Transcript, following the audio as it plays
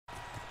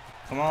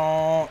Come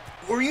on.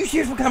 Were you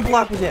serious? What kind of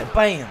block was that?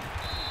 Bam.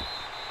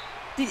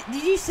 Did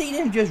you see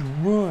them just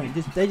run?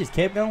 They just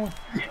kept going?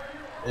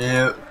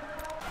 Yep.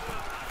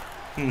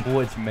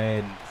 What's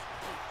Madden?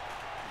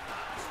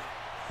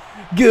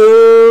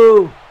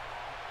 Go!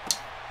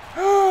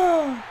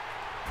 Run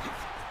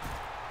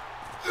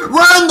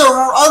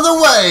the other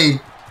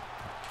way!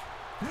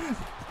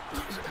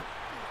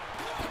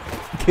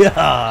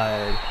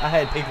 God, I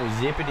had people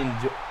zipping and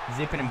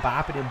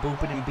bopping and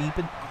booping and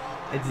beeping.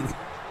 It just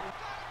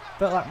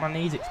felt like my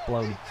knees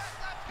exploded.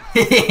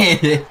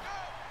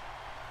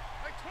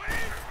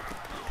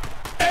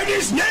 And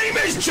his name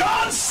is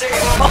John C.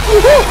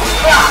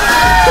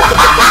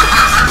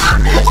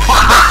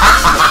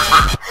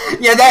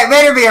 Yeah, that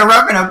better be a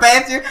roughing a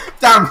passer.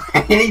 Tom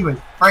Brady was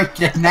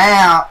freaking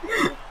out.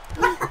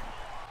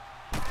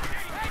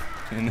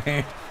 In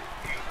there.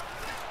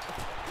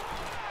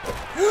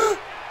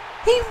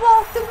 He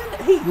walked him in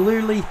there. He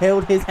literally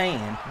held his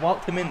hand,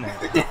 walked him in there.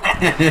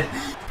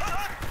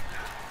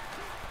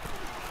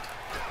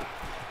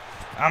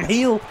 I'm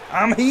healed.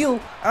 I'm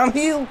healed. I'm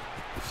healed.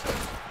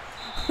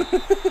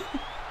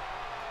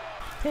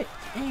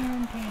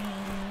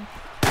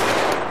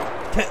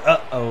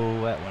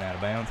 Uh-oh, that went out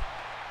of bounds.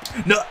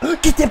 No,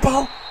 get that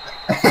ball.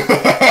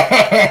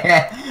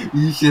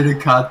 You should have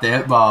caught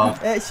that ball.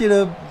 That should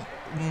have.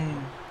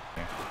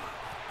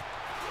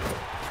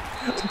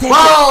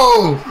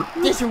 Whoa!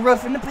 That's a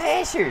roughing the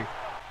passer.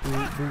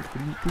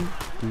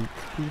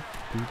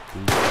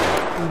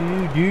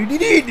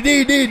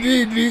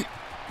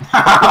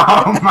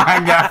 Oh my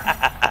god.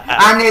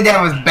 I knew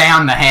that was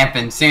bound to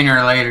happen sooner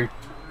or later.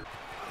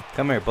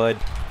 Come here, bud.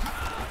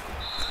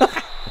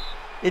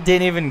 It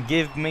didn't even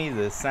give me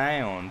the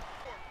sound.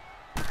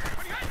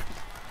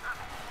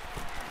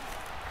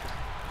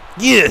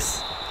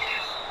 Yes!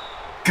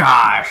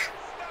 Gosh.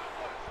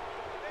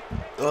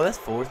 Oh, that's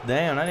fourth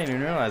down. I didn't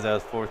even realize that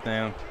was fourth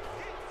down.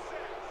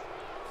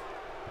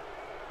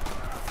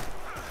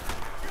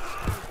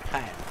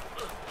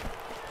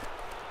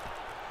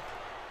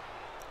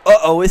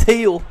 Uh-oh, it's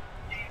heel.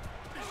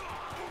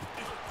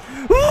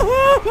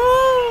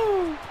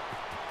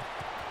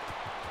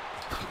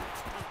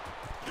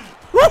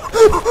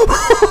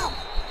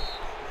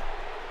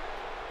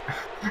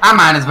 I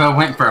might as well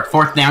went for a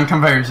fourth down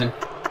conversion.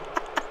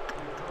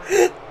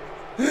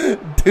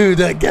 Dude,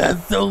 that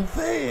guy's so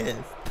fast.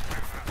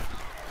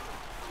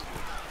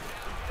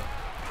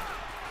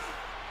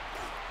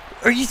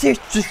 Are you serious?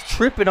 Just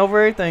tripping over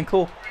everything.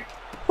 Cool.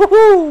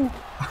 Woohoo!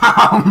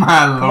 Oh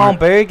my lord. Come on,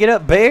 Barry. Get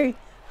up, Barry.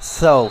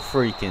 So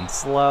freaking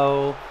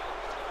slow.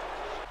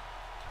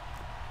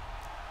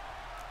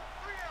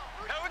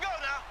 Here we go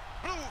now.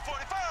 Blue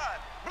 45.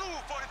 Blue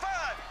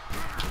 45.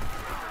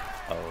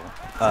 Oh.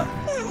 Oh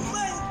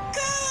my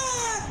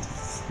God!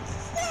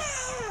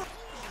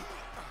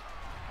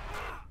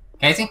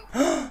 Casey?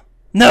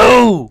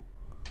 No!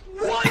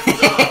 What the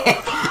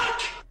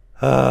fuck?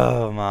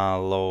 Oh my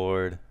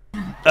lord.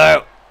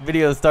 Alright,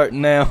 video's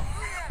starting now.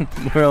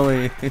 We're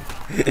only...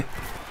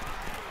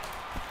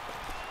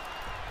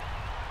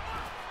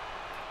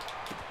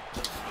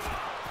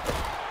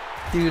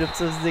 Dude, I'm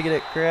so sick of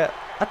that crap.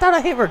 I thought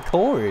I hit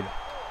record.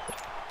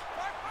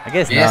 I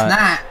guess Yes, not.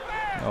 not.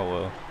 Oh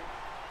well.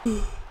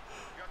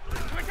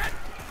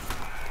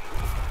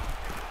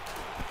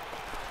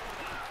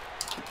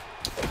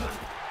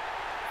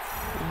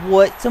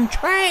 What? Some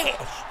trash!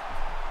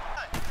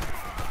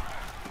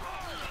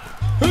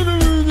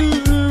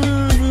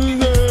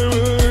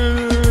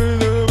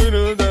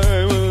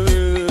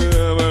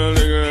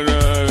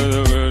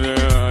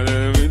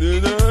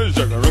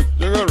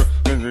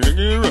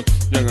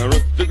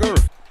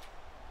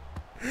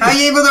 How are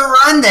you able to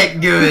run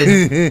that good?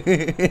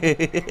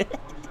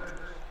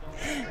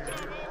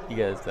 You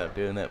gotta stop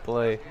doing that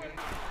play.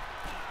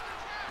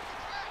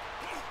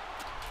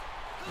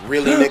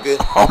 Really, nigga?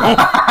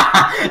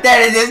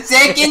 That is the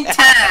second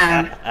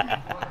time.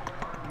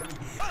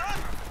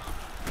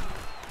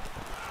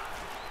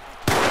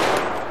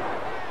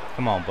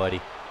 Come on, buddy.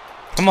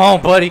 Come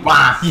on, buddy.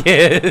 Wow.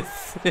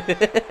 Yes.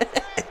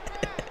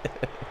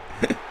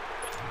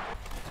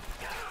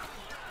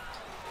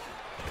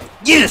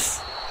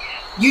 Yes.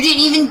 You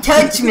didn't even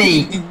touch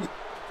me.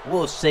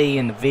 We'll see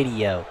in the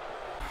video.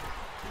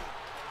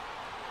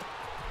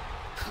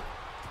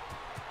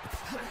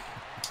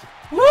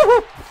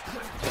 Woo!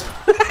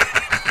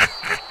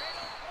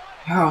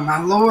 Oh my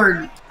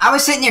lord. I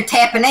was sitting there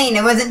tapping A and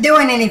it wasn't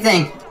doing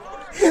anything.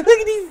 Look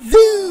at these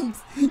zooms.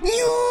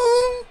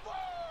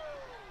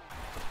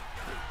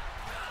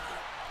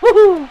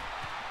 Woohoo!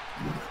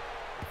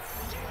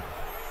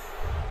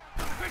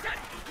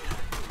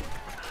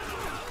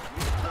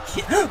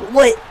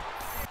 What?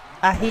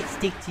 I hit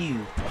stick to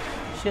you.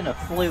 Shouldn't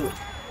have flew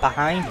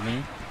behind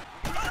me.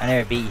 I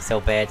never beat you so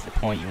bad to the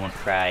point you want to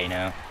cry, you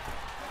know.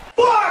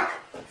 Fuck!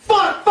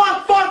 Fuck!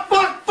 Fuck! Fuck!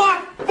 Fuck!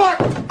 Fuck! Fuck!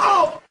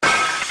 Oh!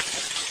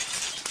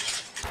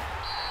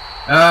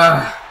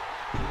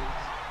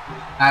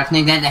 I just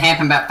need that to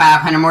happen about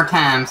 500 more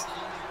times.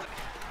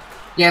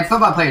 Yeah,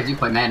 football players do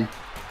play Madden.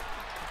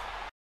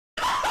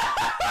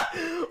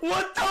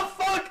 What the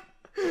fuck?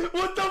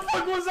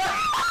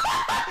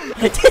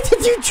 You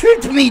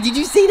tricked me. Did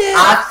you see that?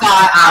 I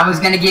thought I was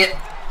gonna get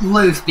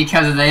loose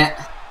because of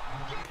that.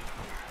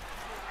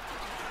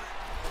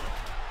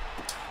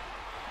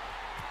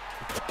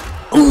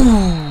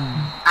 Ooh.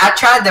 I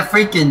tried to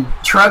freaking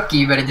truck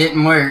you, but it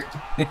didn't work.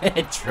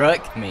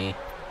 Truck me.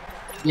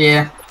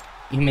 Yeah.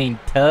 You mean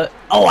tuck?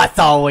 Oh, I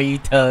saw where you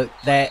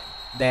tucked. That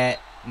had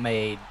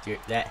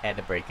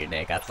to break your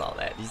neck. I saw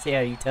that. Did you see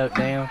how you tucked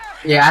down?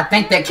 Yeah, I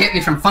think that kept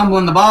me from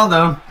fumbling the ball,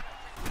 though.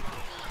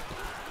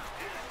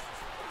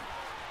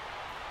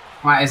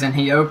 Why isn't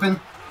he open?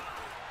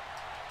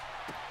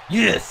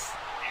 Yes!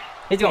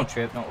 He's gonna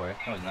trip, don't worry.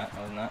 No, he's not.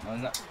 No, he's not. No,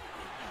 he's not.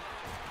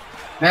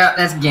 Well,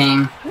 that's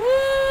game. Woo!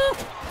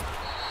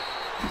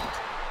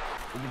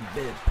 You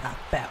better pop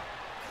out.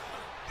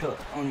 Cut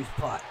on your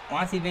spot.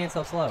 Why is he being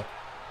so slow?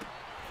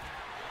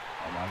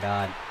 Oh my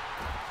god.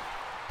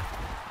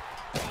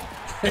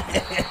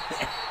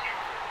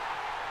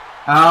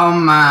 Oh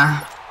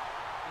my.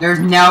 There's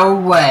no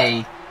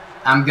way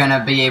I'm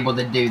gonna be able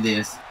to do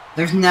this.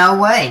 There's no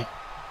way.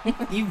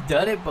 You've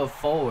done it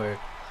before.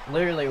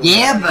 Literally.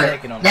 Yeah,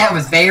 but that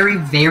was very,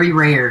 very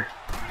rare.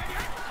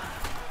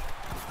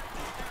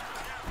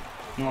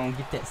 Come on,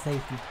 get that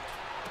safety.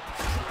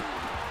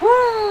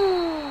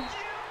 Woo!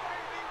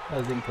 That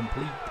was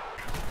incomplete.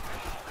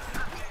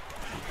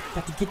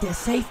 Got to get that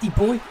safety,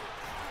 boy.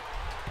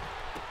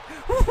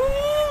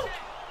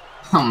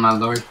 Oh my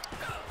lord.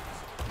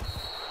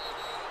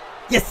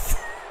 Yes!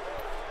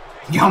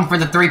 Going for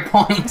the 3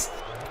 points.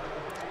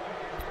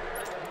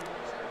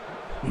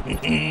 You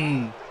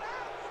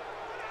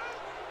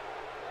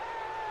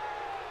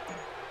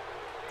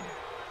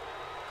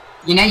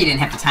know you didn't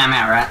have to time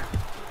out, right?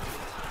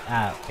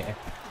 I don't care.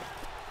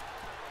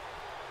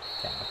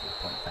 Got my 4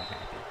 points, I'm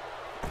happy.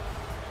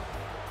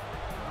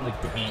 Look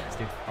at the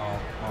hamster, all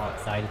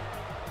excited.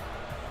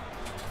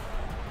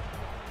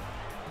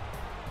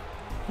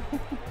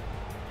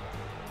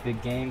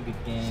 Good game,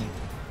 good game.